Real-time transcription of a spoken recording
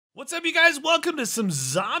What's up, you guys? Welcome to some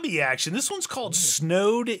zombie action. This one's called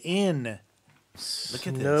Snowed In. Look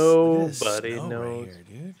at this. Nobody Snow knows. right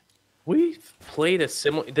here, dude. We've played a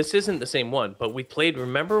similar. This isn't the same one, but we played.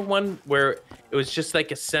 Remember one where it was just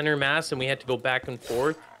like a center mass and we had to go back and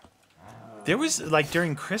forth? There was, like,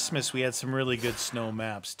 during Christmas, we had some really good snow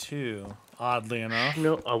maps, too. Oddly enough.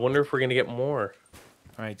 No, I wonder if we're going to get more.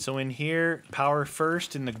 All right, so in here, power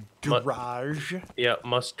first in the garage. Yeah,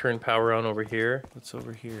 must turn power on over here. What's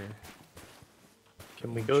over here?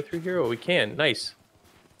 Can we go through here? Oh, we can. Nice.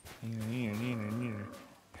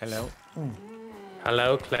 Hello.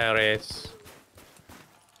 Hello, Clarice.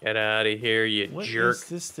 Get out of here, you What jerk. is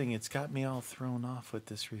this thing? It's got me all thrown off with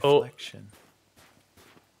this reflection.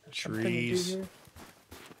 Trees.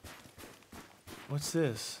 What's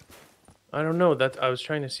this? I don't know. That I was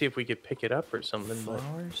trying to see if we could pick it up or something.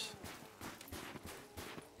 Flowers?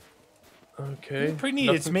 Okay. Pretty neat.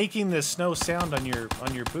 Nothing. It's making the snow sound on your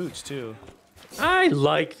boots too. I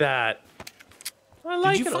like that. I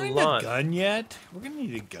like Did you it find a lot. a gun yet? We're gonna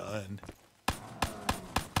need a gun.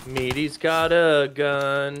 Meaty's got a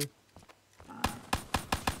gun.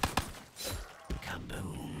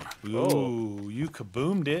 Ooh, Oh. you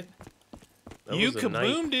kaboomed it. That You was a nice-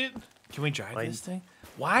 kaboomed it. Can we drive I- this thing?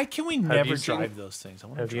 Why can we never you seen- drive those things? I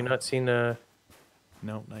want Have you not seen a?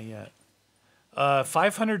 No, not yet.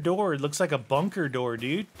 500 door. It looks like a bunker door,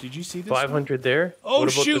 dude. Did you see this? 500 there? Oh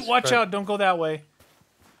What about shoot! this Watch front? out! Don't go that way.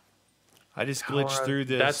 I just glitched Come on. through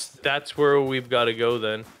this. That's where we've got to go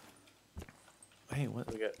then. Hey,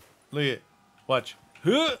 what? We got- Look at it. Watch.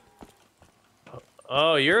 Huh!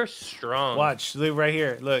 Oh, you're strong. Watch. Look right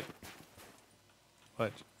here. Look.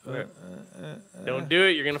 Watch. Where? Don't do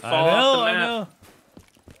it. You're gonna I fall off know. the I map. know.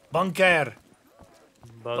 Bunker.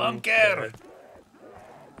 Bunker.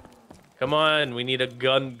 Come on, we need a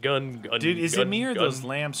gun. Dude, is gun, it me or gun. those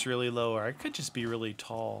lamps really low? Or I could just be really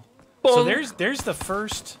tall. So Bonk. there's the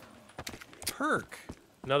first perk.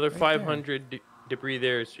 Another there. 500 debris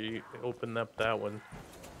there, so you open up that one.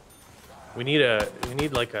 We need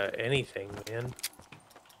like a anything, man.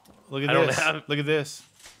 Look at I don't this. have- Look at this.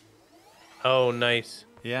 Oh, nice.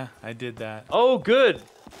 Yeah, I did that. Oh, good.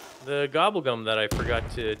 The gobblegum that I forgot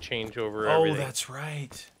to change over Oh, everything. that's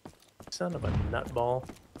right. Son of a nutball.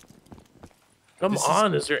 Come This is-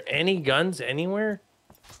 on, is there any guns anywhere?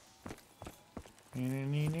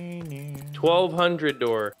 1200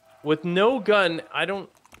 door. With no gun, I don't...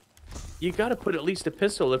 You gotta put at least a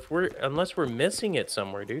pistol unless we're missing it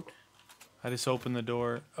somewhere, dude. I just opened the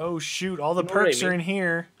door. Oh shoot! All the You know what I perks are mean? in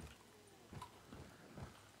here.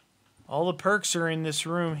 All the perks are in this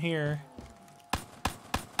room here.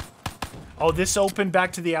 Oh, this opened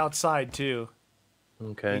back to the outside too.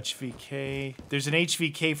 Okay. HVK. There's an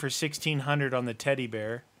HVK for 1600 on the teddy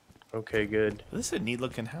bear. Okay, good. This is a neat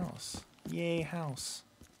looking house. Yay, house.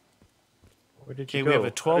 Where did Okay, you we go? have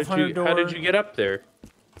a 1200 How did door. you get up there?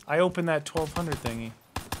 I opened that 1200 thingy.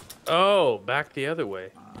 Oh, back the other way.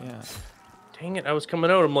 Yeah. Dang it, I was coming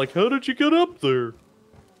out. I'm like, how did you get up there?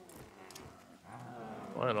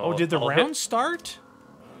 Fine, Oh, did the I'll round start?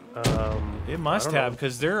 It must I don't have, know.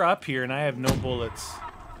 because they're up here and I have no bullets.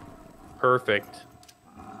 Perfect.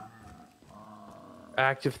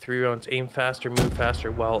 Active 3 rounds. Aim faster, move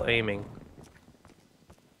faster while aiming.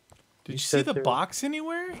 Did you see said the there- box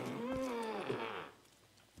anywhere?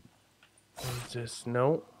 What's this?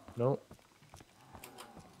 No.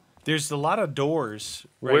 There's a lot of doors.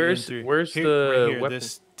 Right Where's- in through. where's here, the right here, weapon?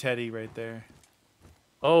 this teddy right there.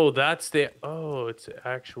 Oh, that's the... Oh, it's an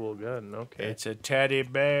actual gun. Okay. It's a teddy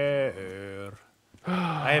bear.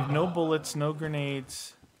 I have no bullets, no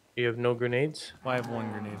grenades. You have no grenades? Well, I have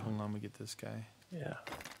one grenade. Hold on, let me get this guy. Yeah.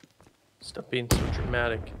 Stop being so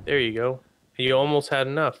dramatic. There you go. You almost had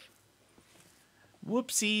enough.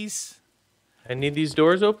 Whoopsies. I need these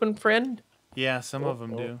doors open, friend? Yeah, some of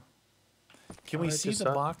them Oh. do. Can we I see just the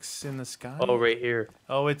saw- box in the sky? Oh, right here.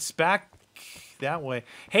 Oh, it's back that way.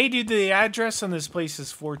 Hey, dude, the address on this place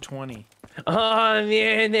is 420. Oh,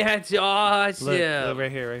 man, that's awesome. Look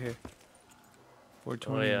right here, right here. Oh,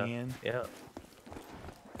 420, yeah. man. Yeah.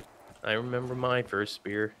 I remember my first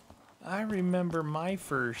spear. I remember my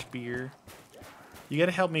first beer. You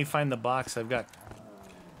gotta help me find the box. I've got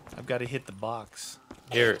to hit the box.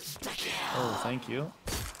 Here, Oh, thank you.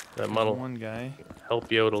 that muddle One guy.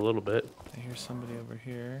 help you out a little bit. I hear somebody over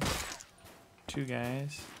here. Two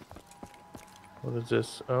guys. What is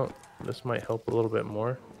this? Oh, this might help a little bit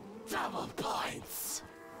more. Double points.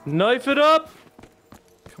 Knife it up!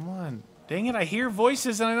 Come on. Dang it, I hear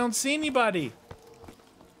voices and I don't see anybody.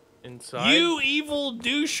 Inside? You evil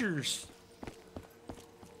douchers.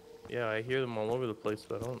 Yeah, I hear them all over the place,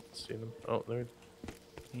 but I don't see them. Oh, there.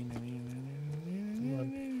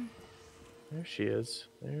 There she is.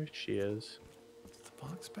 There she is. Is the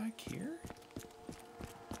box back here?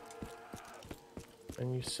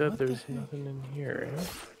 And you said What the there's heck? nothing in here, eh?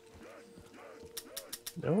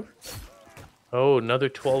 Nope. Oh, another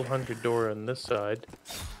 1200 door on this side.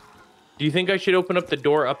 Do you think I should open up the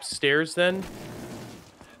door upstairs then?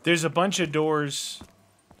 There's a bunch of doors.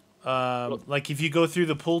 Like if you go through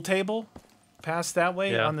the pool table, past that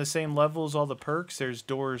way, Yeah. on the same level as all the perks, there's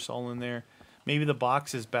doors all in there. Maybe the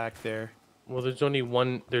box is back there. Well, there's only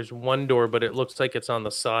one. There's one door, but it looks like it's on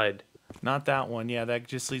the side. Not that one. Yeah, that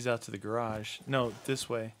just leads out to the garage. No, this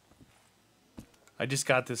way. I just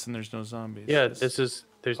got this and there's no zombies. Yeah, this is.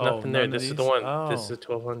 There's Oh, nothing there. none of This is the these? one. Oh. This is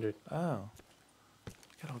 1200. Oh.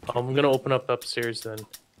 I'm gonna open up upstairs then.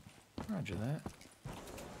 Roger that.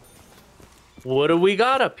 What do we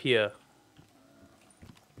got up here?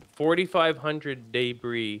 4500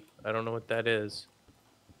 debris. I don't know what that is.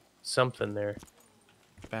 Something there.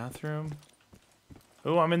 Bathroom.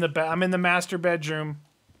 Oh, I'm in the master bedroom.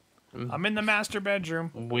 I'm in the master bedroom.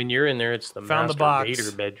 When you're in there, it's the Found the master box.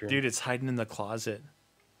 Vader bedroom. Dude, it's hiding in the closet.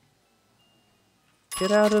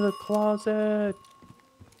 Get out of the closet.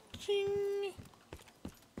 Ching.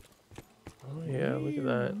 Oh yeah, look at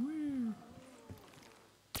that.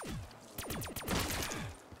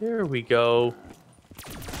 There we go.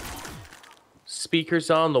 Speakers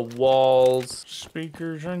on the walls.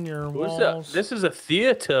 Speakers on your Who's walls. that? This is a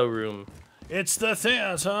theater room. It's the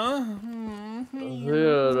theater.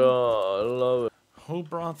 Theater, I love it. Who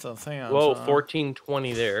brought the theater? Whoa,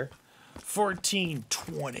 1420 there.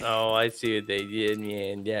 1420. Oh, I see what they did,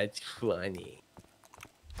 man. That's funny.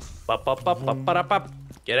 Bop, bop, bop, bop, bop, bop.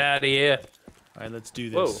 Get out of here. All right, let's do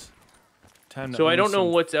this. Whoa. Time to So I own don't know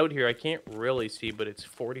some- what's out here. I can't really see, but it's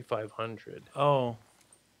 4500. Oh.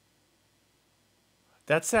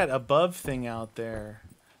 That's that above thing out there.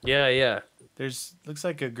 Yeah, yeah. There's looks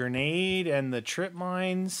like a grenade and the trip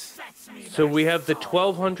mines. So we have the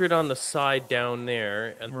 1200 on the side down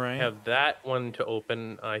there, and Right. we have that one to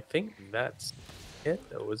open. I think that's it,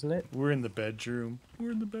 though, isn't it? We're in the bedroom.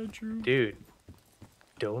 We're in the bedroom. Dude,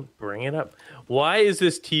 don't bring it up. Why is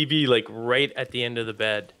this TV like right at the end of the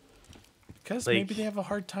bed? Because like- maybe they have a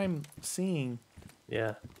hard time seeing.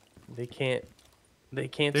 Yeah, they can't. They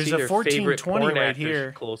can't There's see a their favorite 1420 porn right actors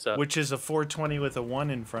here, close up. which is a 420 with a 1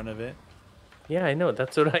 in front of it. Yeah, I know.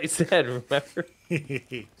 That's what I said. Remember?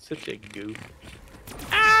 Such a goof.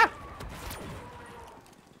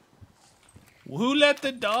 Who let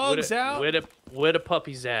the dogs out? Where the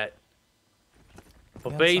puppies at? The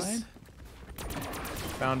Puppies. outside?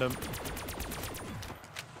 Found him.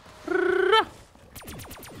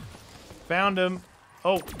 Found him.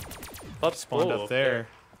 Oh, Pup spawned up there.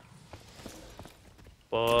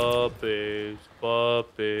 Puppies.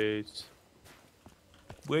 Puppies.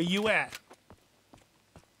 Where you at?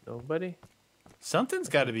 Nobody? Something's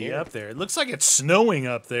got to be here. up there. It looks like it's snowing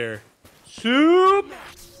up there. Soup!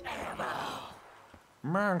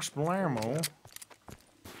 Max Blammo.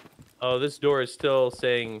 Oh, this door is still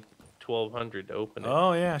saying 1200 to open it.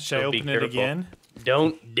 Oh, yeah. Should I So be open it careful. again?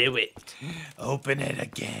 Don't do it. Open it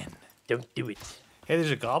again. Don't do it. Hey,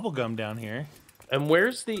 there's a gobble gum down here. And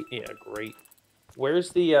where's the... Yeah, great. Where's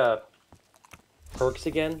the perks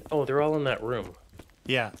again? Oh, they're all in that room.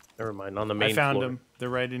 Yeah, Never mind, on the main I found floor. them. They're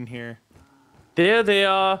right in here. There they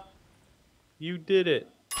are. You did it.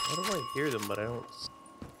 How do I hear them, but I don't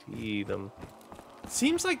see them?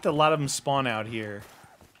 Seems like a lot of them spawn out here.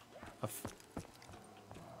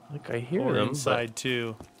 Like, I hear Or them, inside,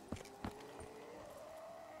 too.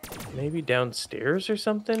 but maybe downstairs or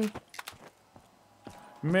something?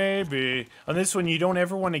 Maybe. On this one, you don't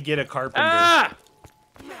ever want to get a carpenter. Ah!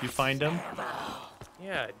 You find them?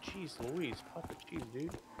 Yeah, jeez Louise. Papa cheese, dude.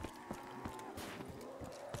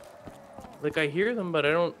 Like, I hear them, but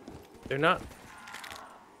I don't... They're not...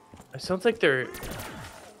 It sounds like they're...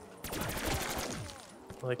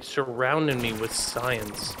 like, surrounding me with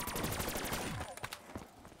science.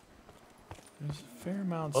 There's a fair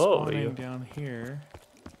amount Oh, spawning yeah. down here.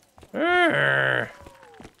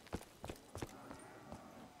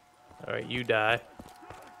 Alright, you die.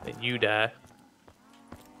 And you die.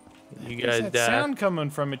 You Where's guys that die. sound coming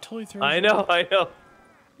from? It totally throws I me know, I know.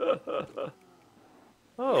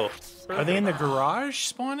 Oh. Are they in the garage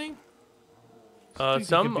spawning? think it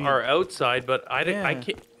Some could be- are outside, but I Yeah.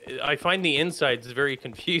 can't. I find the insides very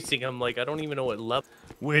confusing. I'm like, I don't even know what level.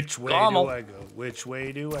 Which way Gobble. do I go? Which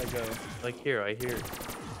way do I go? Like here, I hear.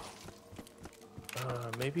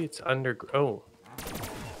 Maybe it's under. Oh,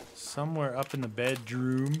 Somewhere up in the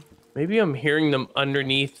bedroom. maybe I'm hearing them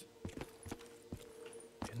underneath.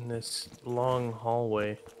 In this long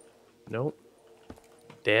hallway. Nope.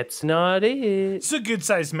 That's not it. It's a good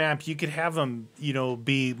sized map. You could have them, you know,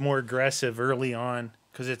 be more aggressive early on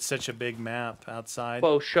because it's such a big map outside.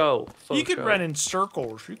 Faux show. You could run in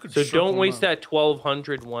circles. You could. So circle don't waste them. that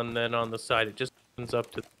 1200 one then on the side. It just opens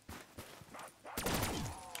up to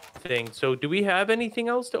thing. So do we have anything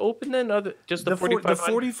else to open then? Other just the 4500?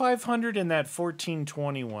 The 4500 and that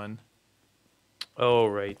 1421. Oh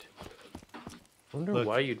right. I wonder Look.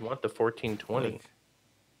 why you'd want the 1420. Look.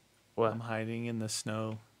 What? I'm hiding in the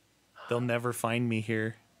snow. They'll never find me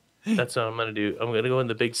here. That's what I'm gonna do. I'm gonna go in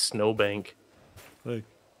the big snowbank. Look,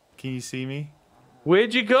 can you see me?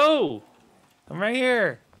 Where'd you go? I'm right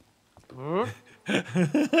here. Huh?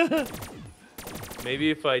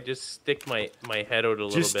 Maybe if I just stick my head out a little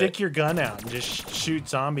Just bit. stick your gun out and just shoot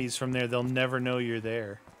zombies from there. They'll never know you're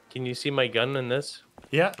there. Can you see my gun in this?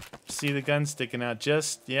 Yeah, see the gun sticking out.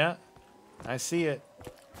 Yeah, I see it.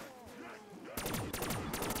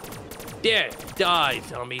 Yeah, die,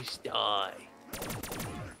 zombies, die.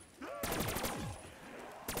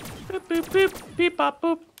 Boop, boop, boop, beep, bop,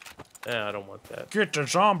 boop. I don't want that. Get the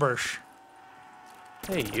zombies.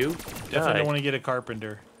 Hey, you. Definitely Die. don't want to get a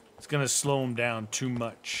carpenter. It's gonna slow him down too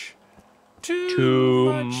much.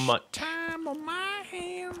 Too much. Time on my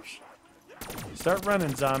hands. Start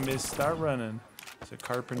running, zombies. Start running. There's a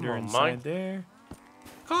carpenter Come on, inside Mike. there.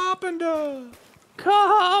 Carpenter.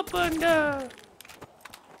 Carpenter.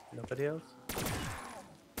 Nobody else?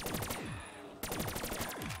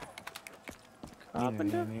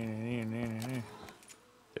 Carpenter?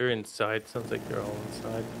 They're inside. Sounds like they're all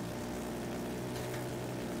inside.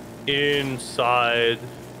 Inside.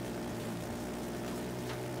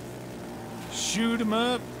 Shoot him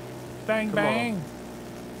up. Bang, Come bang. on.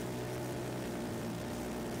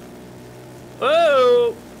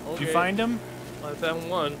 Oh! Did you find him? I found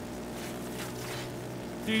one.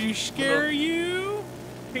 Did he scare you?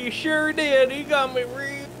 He sure did. He got me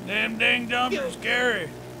real. Them dang dumps are scary.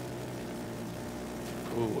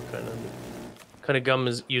 Ooh, what kind of gum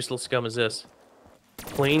is useless gum is this?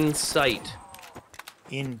 Plain sight.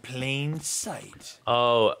 In plain sight.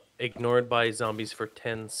 Oh, ignored by zombies for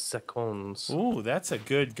 10 seconds. Ooh, that's a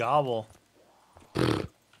good gobble.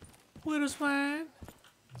 Widow's wine.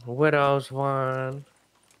 Widow's wine.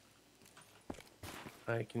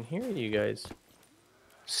 I can hear you guys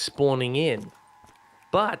spawning in,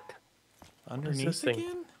 but Underneath this thing?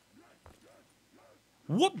 again?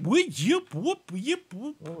 Whoop, yip, whoop, yip,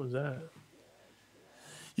 whoop. what was that?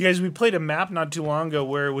 You guys, we played a map not too long ago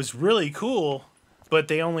where it was really cool, but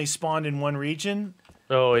they only spawned in one region.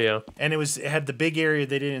 Oh yeah. And it had the big area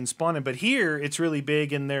they didn't spawn in. But here, it's really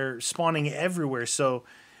big, and they're spawning everywhere. So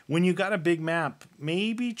when you got a big map,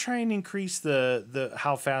 maybe try and increase the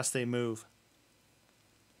how fast they move.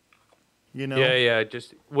 You know? Yeah.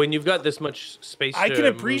 Just when you've got this much space, I to can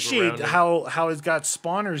move appreciate around how it's got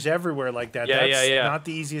spawners everywhere like that. Yeah, That's yeah. not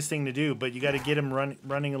the easiest thing to do, but you got to get them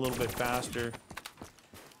running a little bit faster.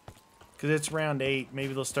 Because it's round 8.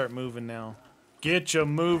 Maybe they'll start moving now. Get your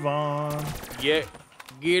move on. Yeah,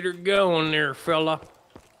 get her going there, fella.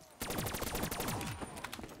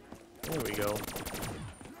 There we go.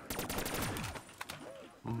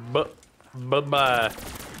 Bye-bye.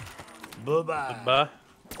 Bye-bye. Bye.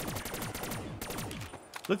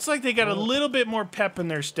 Looks like they got a little bit more pep in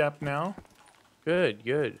their step now.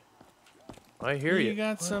 Good. I hear you. You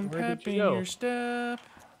got some Where did pep you in go? your step.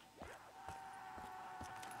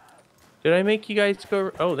 Did I make you guys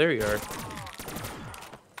go? Oh, there you are.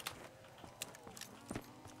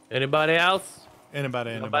 Anybody else?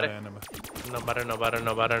 Anybody. Nobody.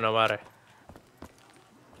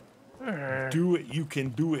 Do it. You can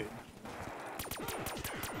do it.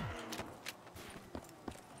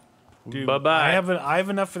 Dude, Bye-bye. I have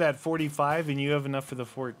enough for that 45, and you have enough for the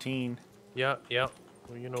 14. Yeah.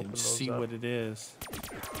 We can open Can those see up. what it is.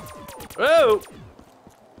 Oh!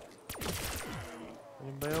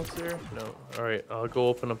 Anybody else there? No. All right, I'll go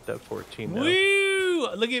open up that 14 now. Woo!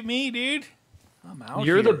 Look at me, dude. I'm out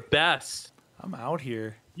You're here. the best. I'm out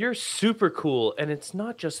here. You're super cool, and it's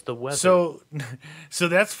not just the weather. So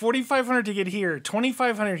that's 4,500 to get here,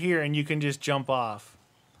 2,500 here, and you can just jump off.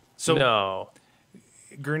 So no.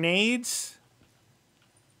 grenades,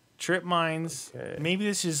 trip mines. Okay. Maybe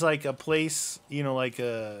this is like a place, you know, like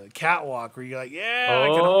a catwalk where you're like, yeah, I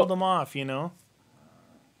can Oh. hold them off, you know?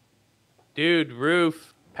 Dude,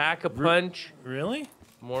 roof. Pack a punch. Really?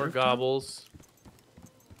 More Rooftop? gobbles.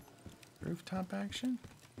 Rooftop action?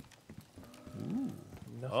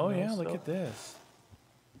 Nothing Oh, yeah, else, look though? at this.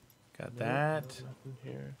 Got that. Nothing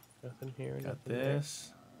here. Nothing here. Got nothing there.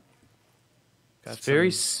 this. Got It's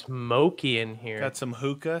very smoky in here. Got some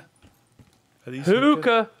hookah. Are these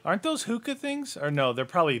Hookah. Aren't those hookah things? Or no, they're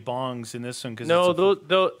probably bongs in this one. No,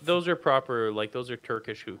 those are proper, like, those are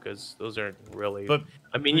Turkish hookahs. Those aren't really. But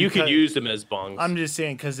I mean, you could use them as bongs. I'm just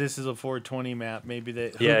saying, because this is a 420 map, maybe the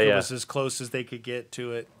hookah was as close as they could get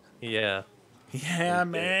to it. Yeah. Yeah,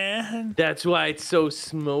 man. That's why it's so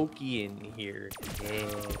smoky in here. Yeah.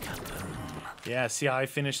 Yeah, see how I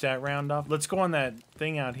finished that round off? Let's go on that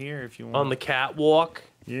thing out here if you want. On the catwalk.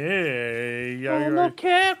 Yeah. On the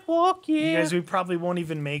catwalk, yeah. You guys, we probably won't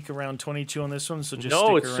even make around 22 on this one, so just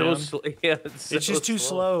no, stick it's around. so slow. Yeah, it's just too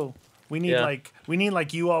slow. We need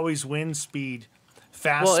like you always win speed,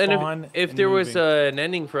 fast spawn. And if there was an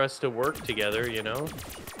ending for us to work together, you know.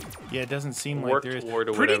 Yeah, it doesn't seem like work there is. Toward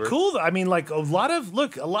or Pretty whatever. cool. I mean, like a lot of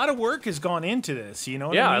work has gone into this. You know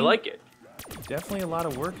what I mean? I like it. Definitely a lot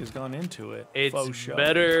of work has gone into it. It's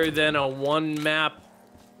better than a one map.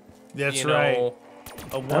 That's right. Know,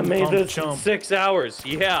 A I one made pump this in chump. 6 hours.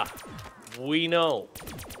 Yeah, we know.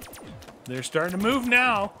 They're starting to move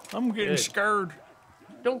now. I'm getting Good. scared.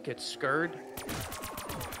 Don't get scared.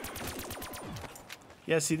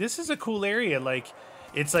 Yeah, see, this is a cool area. Like,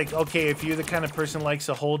 it's like, okay, if you're the kind of person who likes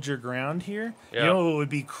to hold your ground here, you know what would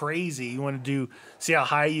be crazy? You want to see how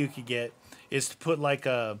high you could get, is to put like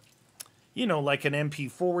a, like an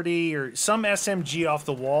MP40 or some SMG off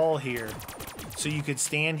the wall here. So you could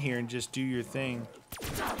stand here and just do your thing.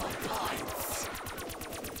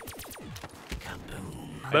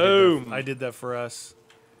 Boom. I did that for us.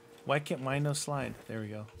 Why no slide? There we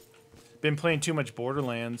go. Been playing too much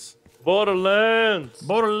Borderlands. Borderlands.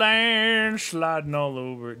 Borderlands sliding all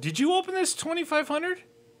over. Did you open this 2500?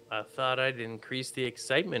 I thought I'd increase the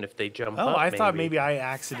excitement if they jump Oh, up. I thought maybe I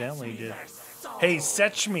accidentally did. Hey,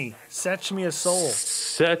 setch me a soul.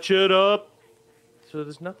 Set it up. So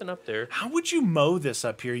there's nothing up there. How would you mow this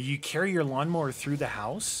up here? You carry your lawnmower through the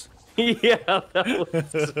house? Yeah, that would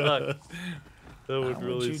suck. That would How would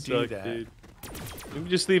really you suck, do that? dude. You can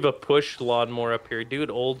just leave a push lawnmower up here. Do it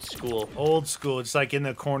old school. Old school. It's like in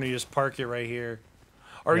the corner. You just park it right here.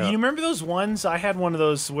 Or Yeah. you remember those ones? I had one of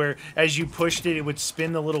those where as you pushed it, it would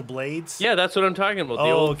spin the little blades. Yeah, that's what I'm talking about. The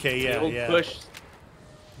Oh, old, okay, yeah, the old yeah. push.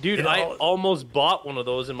 Dude, I almost bought one of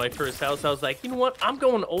those in my first house. I was like, you know what? I'm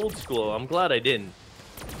going old school. I'm glad I didn't.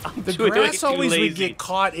 The grass always would get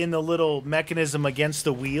caught in the little mechanism against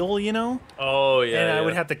the wheel, you know? Oh, yeah. And I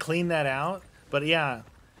would have to clean that out. But yeah,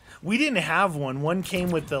 we didn't have one. One came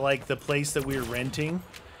with the place that we were renting,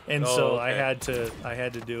 and so okay. I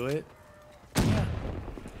had to do it. Yeah.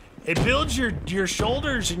 It builds your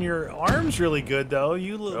shoulders and your arms really good though.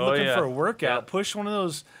 You looking for a workout? Yeah. Push one of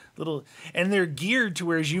those little, and they're geared to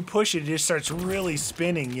where as you push it, it just starts really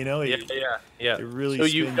spinning. You know? Yeah. It really. So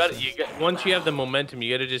spins. once you have the momentum,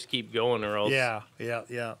 you got to just keep going, or else. Yeah.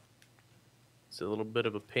 It's a little bit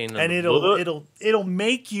of a pain. And it'll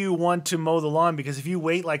make you want to mow the lawn, because if you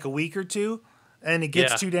wait like a week or two and it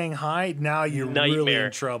gets too dang high, now you're really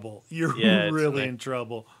in trouble. You're really in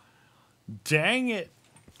trouble. Dang it.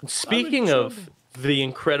 Speaking of the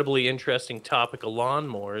incredibly interesting topic of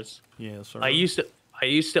lawnmowers, I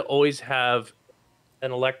used to always have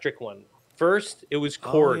an electric one. First, it was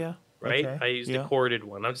cord, right? Okay. I used a corded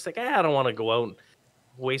one. I'm just like, I don't want to go out and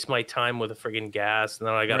waste my time with a friggin' gas. And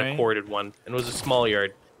then I got a corded one, and it was a small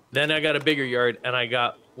yard. Then I got a bigger yard, and I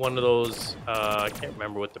got one of those. I can't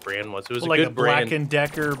remember what the brand was. It was like a good a Black brand. and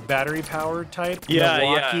Decker battery powered type. Yeah,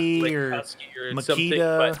 Milwaukee like or Husky or Makita. something.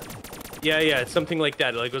 But yeah, something like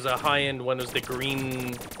that. Like it was a high end one. It was the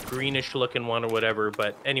greenish looking one or whatever.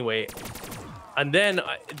 But anyway, and then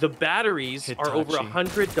the batteries are over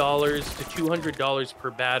 $100 to $200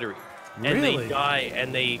 per battery, and they die,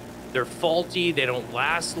 and they're faulty. They don't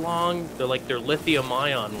last long. They're lithium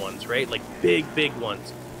ion ones, right? Like big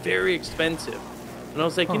ones, very expensive. And I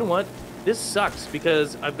was like, you know what? This sucks,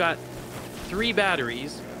 because I've got 3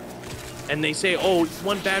 batteries, and they say, oh,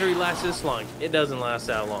 one battery lasts this long. It doesn't last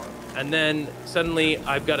that long. And then suddenly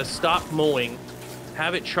I've got to stop mowing,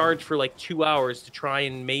 have it charged for like 2 hours to try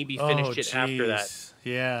and maybe finish it after that.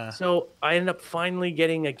 Yeah. So I ended up finally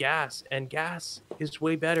getting a gas, and gas is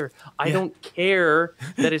way better. I don't care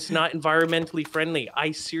that it's not environmentally friendly.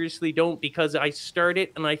 I seriously don't, because I start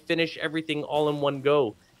it and I finish everything all in one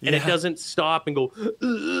go. And it doesn't stop and go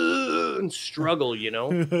and struggle, you know?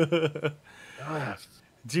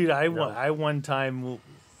 Dude, I one time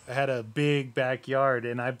had a big backyard,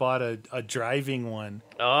 and I bought a driving one.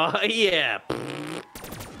 Oh, yeah.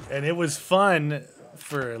 And it was fun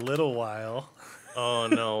for a little while. Oh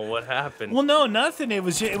no, what happened? Well, no, nothing. It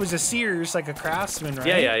was a Sears, like a Craftsman, right?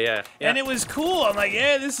 Yeah. And it was cool. I'm like,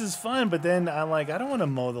 yeah, this is fun. But then I'm like, I don't want to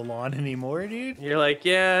mow the lawn anymore, dude. You're like,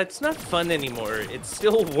 yeah, it's not fun anymore. It's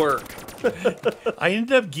still work. I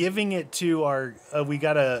ended up giving it to our.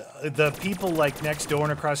 The people like next door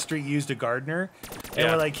and across the street used a gardener,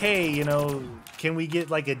 and we're like, hey, you know, can we get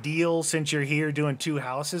like a deal since you're here doing 2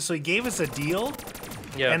 houses? So he gave us a deal.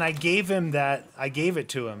 Yeah. And I gave him that. I gave it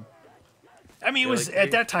to him. I mean, it was like,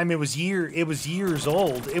 at that time. It was years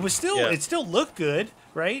old. It was still. It still looked good,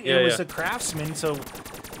 right? Yeah, it was a Craftsman, so.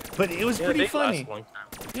 But it was pretty funny.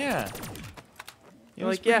 Yeah. It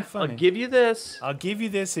was like, funny. I'll give you this. I'll give you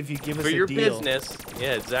this if you give us a deal. For your deal. business.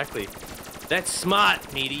 Yeah, exactly. That's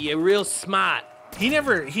smart, Meaty. You're real smart. He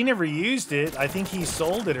never used it. I think he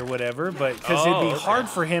sold it or whatever, but because it'd be hard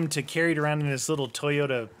for him to carry it around in his little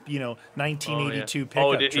Toyota, 1982 pickup truck.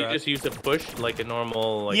 Oh, did he just use a push like a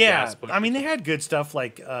normal gas push? I mean, they had good stuff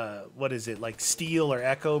like what is it, like Steel or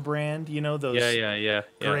Echo brand, those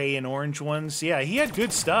gray and orange ones. Yeah, he had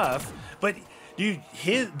good stuff, but dude,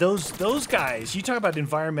 those guys, you talk about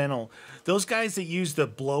environmental, those guys that use the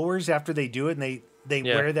blowers after they do it and they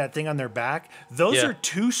wear that thing on their back. Those are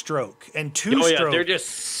 2-stroke, and 2-stroke they're just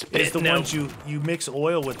spitting is the ones you mix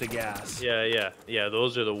oil with the gas. Yeah.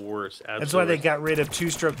 Those are the worst. Absolutely. That's why they got rid of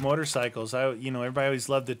 2-stroke motorcycles. Everybody always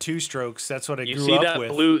loved the 2-strokes. That's what I grew up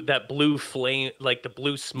with. You see that blue flame, like the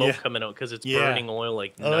blue smoke coming out because it's burning oil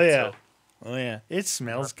like nuts. Oh yeah, it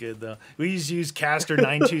smells good though. We used to use Castor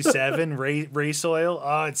 927 race oil.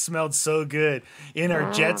 Oh, it smelled so good in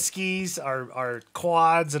our jet skis, our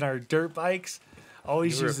quads, and our dirt bikes.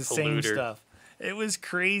 Always use the same stuff. It was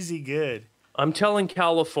crazy good. I'm telling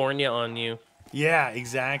California on you. Yeah,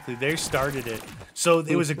 exactly. They started it. So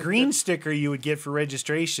it was a green sticker you would get for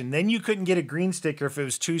registration. Then you couldn't get a green sticker if it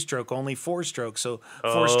was 2-stroke, only 4-stroke. So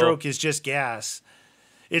 4-stroke is just gas.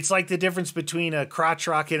 It's like the difference between a crotch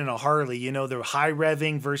rocket and a Harley. The high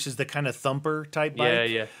revving versus the kind of thumper type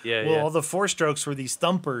bike. Yeah. Well, all the 4-strokes were these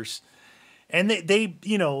thumpers. And they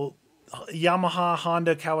Yamaha,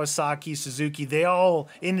 Honda, Kawasaki, Suzuki, they all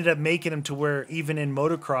ended up making them to where even in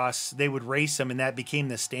motocross, they would race them, and that became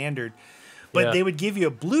the standard. But they would give you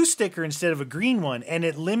a blue sticker instead of a green one, and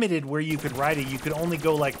it limited where you could ride it. You could only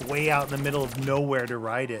go like way out in the middle of nowhere to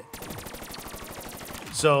ride it.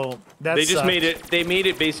 So they just made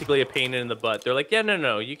it basically a pain in the butt. They're like,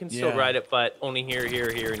 no, you can still ride it, but only here,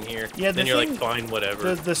 and here. Yeah, then you're like, fine,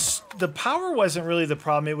 whatever. The power wasn't really the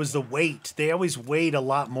problem. It was the weight. They always weighed a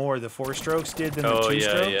lot more. The 4-strokes did than the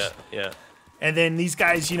 2-strokes. Yeah. And then these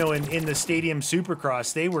guys, in the stadium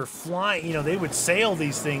Supercross, they were flying. They would sail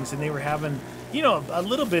these things, and they were having, a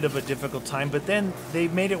little bit of a difficult time. But then they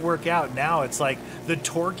made it work out. Now it's like the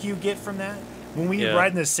torque you get from that. When we were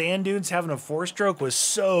riding the sand dunes, having a 4-stroke was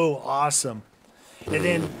so awesome. And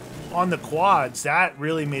then on the quads, that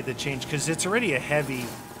really made the change because it's already a heavy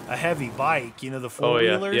bike, the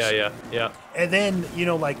 4-wheelers. Yeah. And then,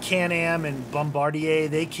 like Can-Am and Bombardier,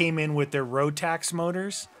 they came in with their Rotax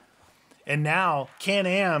motors. And now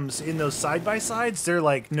Can-Ams in those side-by-sides, they're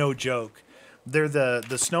like no joke. They're the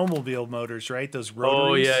snowmobile motors, right? Those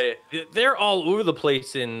rotaries. Oh, yeah. They're all over the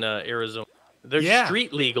place in Arizona. They're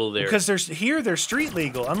street legal there. Because they're street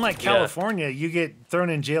legal. Unlike California, you get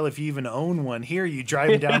thrown in jail if you even own one. Here, you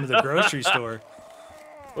drive it down to the grocery store.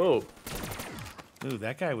 Oh. Ooh,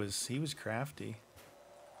 that guy was crafty.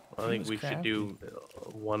 I think we should do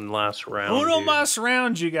one last round. Uno más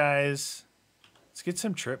round, you guys. Let's get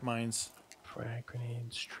some trip mines. Frag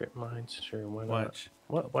grenades, trip mines. Sure, why not? Watch.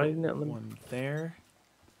 What? Why didn't that let me? One there.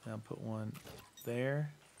 I'll put one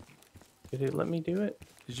there. Did it let me do it?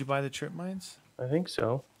 Did you buy the trip mines? I think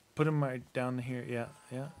so. Put them right down here. Yeah.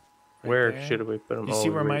 Right where there. Should we put them? You see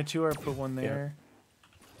where my two are? Put one there.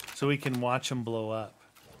 So we can watch them blow up.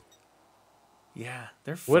 Yeah,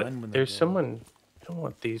 they're fun when there's someone. I don't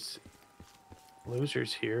want these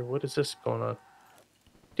losers here. What is this going on?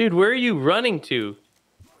 Dude, where are you running to?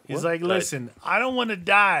 He's like, listen, I don't want to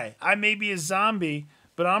die. I may be a zombie,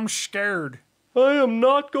 but I'm scared. I am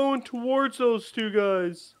not going towards those two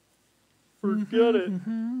guys. Forget it.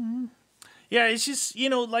 Yeah, it's just,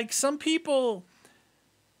 like some people,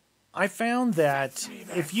 I found that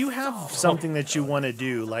if you have something that you want to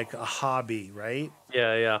do, like a hobby, right?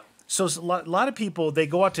 Yeah. So a lot of people, they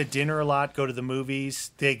go out to dinner a lot, go to the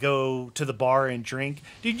movies, they go to the bar and drink.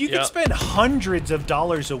 Dude, you can spend hundreds of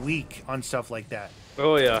dollars a week on stuff like that.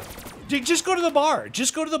 Oh, yeah. Dude, just go to the bar.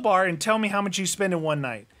 Just go to the bar and tell me how much you spend in one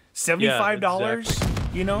night. $75?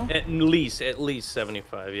 Yeah, exactly. At least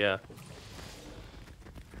 75, yeah.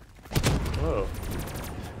 Whoa.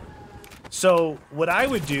 So what I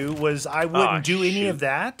would do was I wouldn't do any of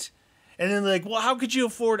that. And then like, well, how could you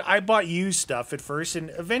afford? I bought used stuff at first,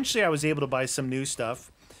 and eventually I was able to buy some new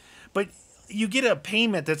stuff. But you get a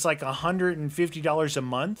payment that's like $150 a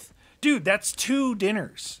month. Dude, that's 2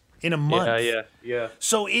 dinners in a month. Yeah.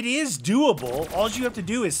 So it is doable. All you have to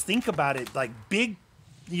do is think about it like big,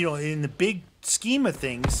 in the big scheme of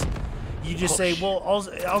things. You just say, well, all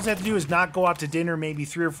I have to do is not go out to dinner maybe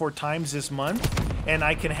 3 or 4 times this month, and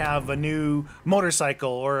I can have a new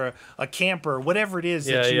motorcycle or a camper, whatever it is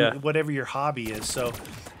whatever your hobby is. So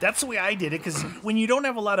that's the way I did it, because when you don't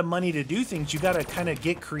have a lot of money to do things, you got to kind of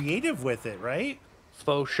get creative with it, right?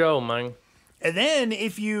 Faux show, man. And then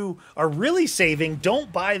if you are really saving,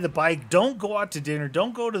 don't buy the bike, don't go out to dinner,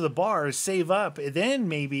 don't go to the bars, save up. And then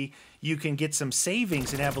maybe you can get some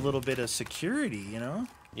savings and have a little bit of security, Yeah.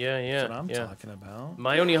 That's what I'm talking about.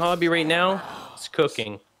 My only hobby right now is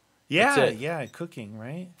cooking. Yeah, cooking,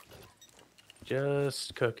 right?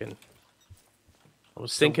 Just cooking. I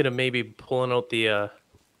was thinking of maybe pulling out the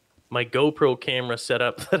my GoPro camera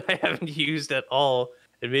setup that I haven't used at all,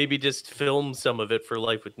 and maybe just film some of it for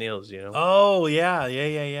Life with Nails, Oh, yeah.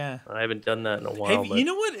 I haven't done that in a while. You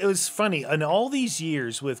know what? It was funny. In all these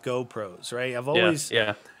years with GoPros, right? I've always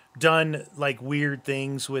done like weird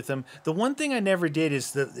things with them. The one thing I never did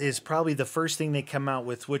is probably the first thing they come out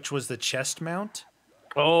with, which was the chest mount.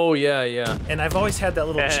 Oh, yeah. And I've always had that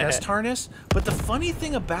little chest harness. But the funny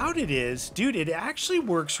thing about it is, dude, it actually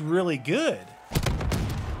works really good.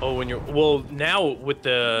 Oh, now with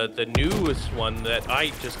the newest one that I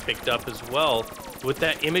just picked up as well, with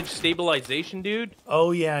that image stabilization, dude.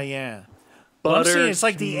 Oh, yeah. But I'm saying it's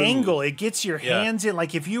like the angle. It gets your hands in.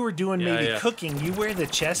 Like if you were doing maybe cooking, you wear the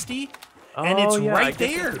chesty, and it's right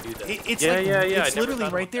there. It's literally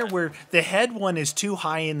right there where the head one is too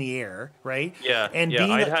high in the air, right? Yeah, and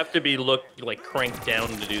I'd have to be cranked down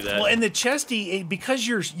to do that. Well, and the chesty, because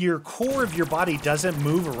your core of your body doesn't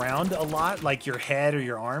move around a lot like your head or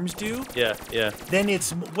your arms do. Yeah. Then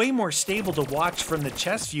it's way more stable to watch from the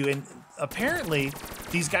chest view. And apparently,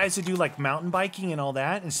 these guys that do like mountain biking and all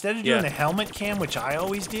that, instead of doing a helmet cam, which I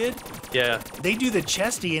always did, they do the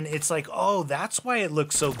chesty, and it's like, oh, that's why it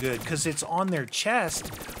looks so good, because it's on their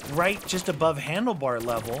chest, right, just above handlebar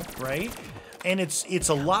level, right, and it's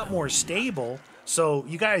a lot more stable. So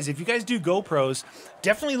you guys, if you guys do GoPros,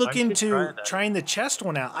 definitely look into trying the chest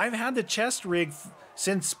one out. I've had the chest rig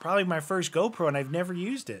since probably my first GoPro, and I've never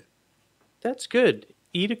used it. That's good.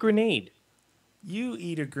 Eat a grenade. You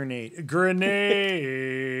eat a grenade.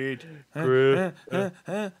 Grenade.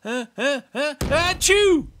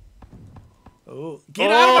 Achoo! Oh, get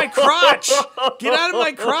out of my crotch! Get out of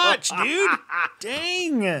my crotch, dude!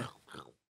 Dang!